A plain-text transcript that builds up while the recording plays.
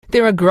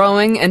There are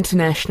growing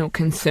international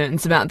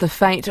concerns about the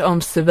fate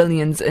of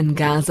civilians in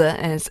Gaza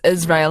as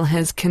Israel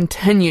has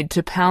continued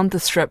to pound the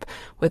strip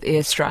with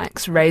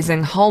airstrikes,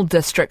 razing whole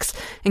districts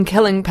and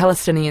killing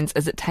Palestinians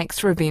as it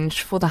takes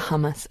revenge for the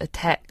Hamas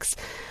attacks.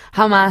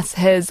 Hamas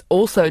has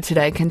also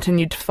today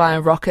continued to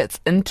fire rockets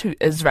into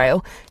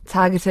Israel,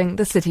 targeting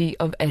the city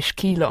of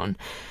Ashkelon.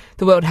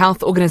 The World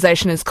Health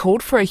Organization has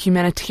called for a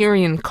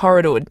humanitarian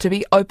corridor to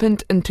be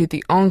opened into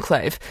the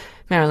enclave.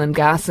 Marilyn,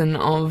 Garson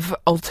of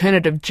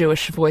Alternative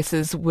Jewish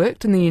Voices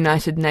worked in the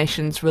United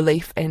Nations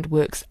Relief and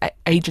Works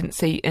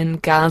Agency in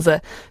Gaza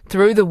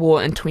through the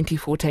war in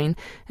 2014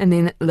 and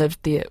then lived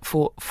there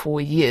for 4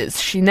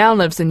 years. She now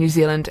lives in New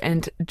Zealand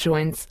and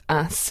joins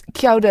us.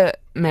 Kia ora,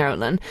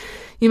 Marilyn.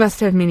 You must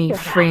have many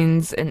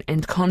friends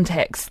and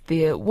contacts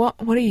there. What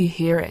are you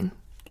hearing?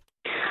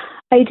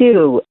 I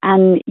do,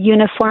 and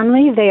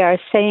uniformly they are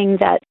saying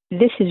that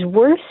this is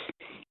worse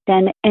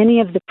than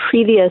any of the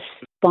previous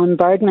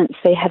bombardments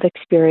they have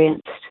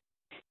experienced.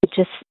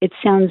 It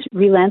sounds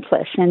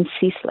relentless and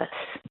ceaseless.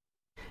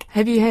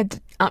 Have you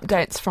had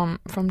updates from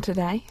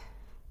today?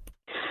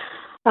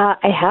 I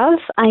have.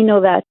 I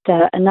know that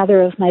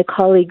another of my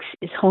colleagues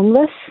is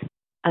homeless.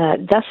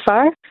 Thus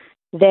far,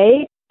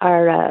 they're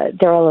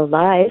all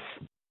alive.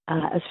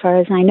 As far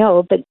as I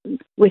know, but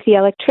with the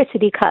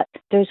electricity cut,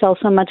 there's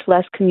also much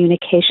less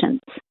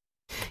communications.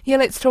 Yeah,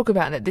 let's talk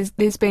about it.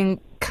 There's been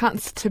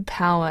cuts to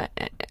power,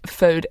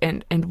 food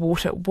and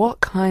water.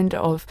 What kind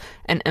of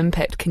an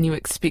impact can you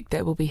expect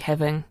that will be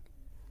having?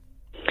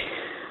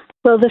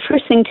 Well, the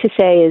first thing to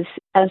say is,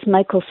 as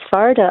Michael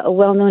Sfarda, a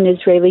well-known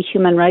Israeli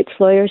human rights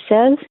lawyer,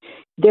 says,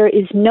 there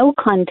is no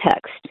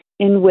context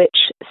in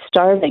which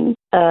starving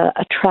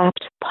a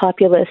trapped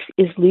populace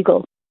is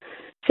legal.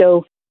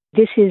 So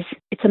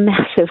it's a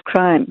massive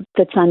crime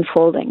that's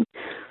unfolding.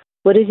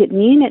 What does it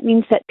mean? It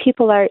means that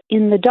people are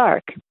in the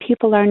dark.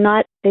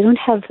 They don't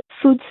have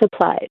food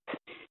supplies.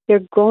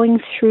 They're going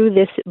through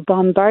this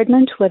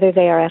bombardment, whether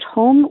they are at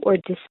home or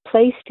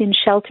displaced in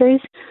shelters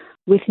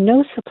with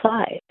no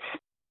supplies.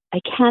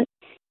 I can't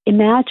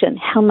imagine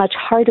how much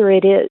harder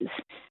it is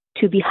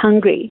to be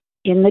hungry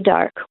in the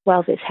dark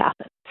while this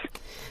happens.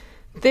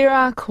 There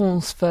are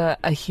calls for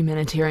a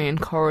humanitarian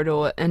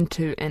corridor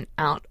into and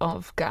out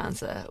of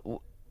Gaza.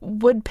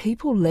 Would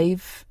people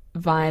leave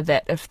via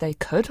that if they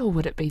could, or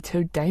would it be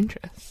too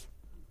dangerous?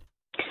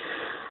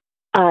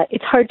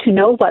 It's hard to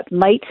know what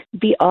might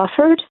be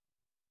offered,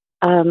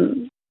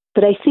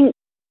 but I think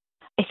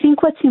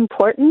what's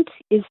important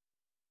is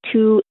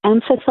to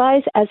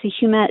emphasize, as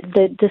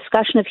the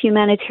discussion of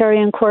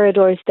humanitarian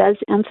corridors does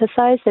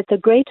emphasize, that the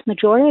great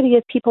majority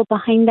of people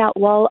behind that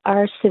wall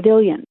are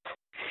civilians.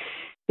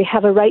 They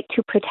have a right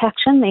to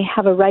protection. They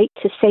have a right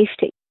to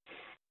safety.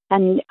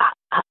 And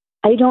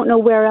I don't know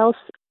where else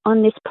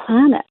on this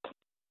planet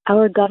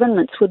our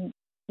governments would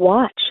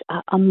watch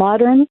a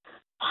modern,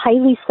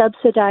 highly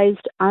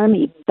subsidized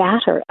army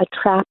batter a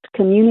trapped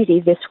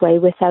community this way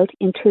without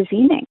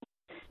intervening.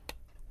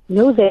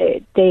 No,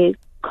 they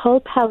call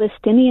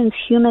Palestinians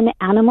human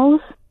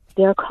animals.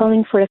 They're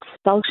calling for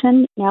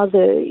expulsion. Now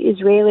the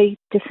Israeli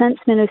defense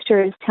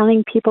minister is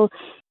telling people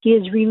he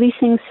is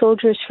releasing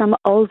soldiers from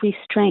all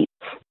restraints.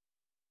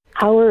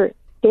 Our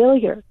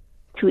failure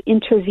to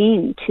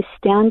intervene, to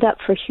stand up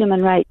for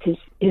human rights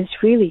is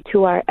really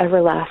to our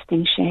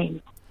everlasting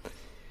shame.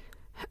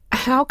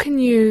 How can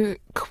you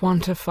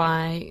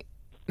quantify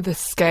the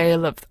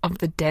scale of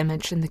the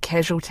damage and the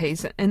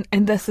casualties? And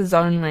this is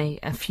only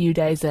a few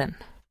days in.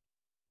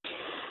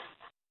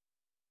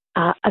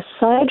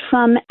 Aside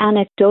from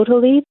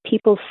anecdotally,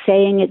 people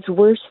saying it's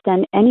worse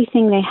than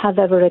anything they have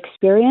ever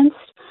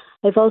experienced,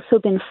 I've also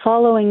been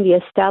following the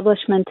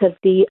establishment of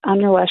the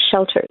UNRWA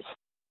shelters.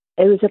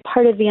 I was a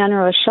part of the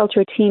UNRWA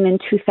shelter team in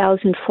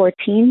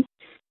 2014,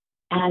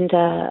 and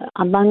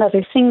among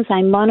other things,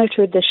 I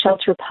monitored the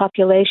shelter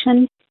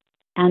population,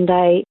 and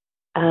I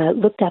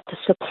looked at the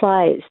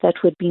supplies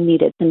that would be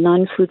needed, the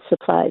non-food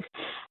supplies.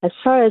 As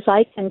far as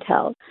I can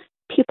tell,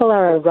 people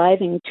are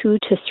arriving 2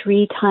 to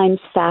 3 times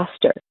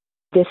faster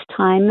this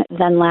time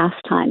than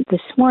last time.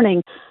 This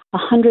morning,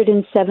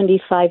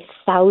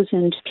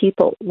 175,000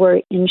 people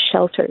were in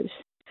shelters.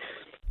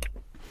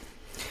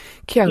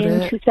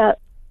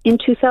 In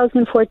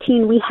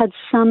 2014, we had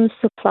some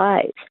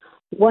supplies.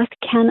 What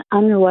can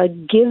UNRWA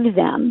give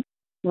them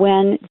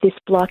when this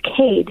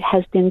blockade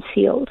has been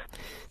sealed?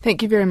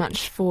 Thank you very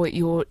much for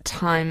your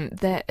time.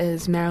 That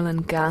is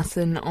Marilyn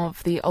Garson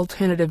of the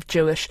Alternative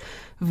Jewish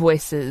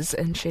Voices,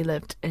 and she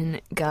lived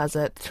in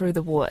Gaza through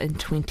the war in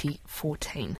 2014.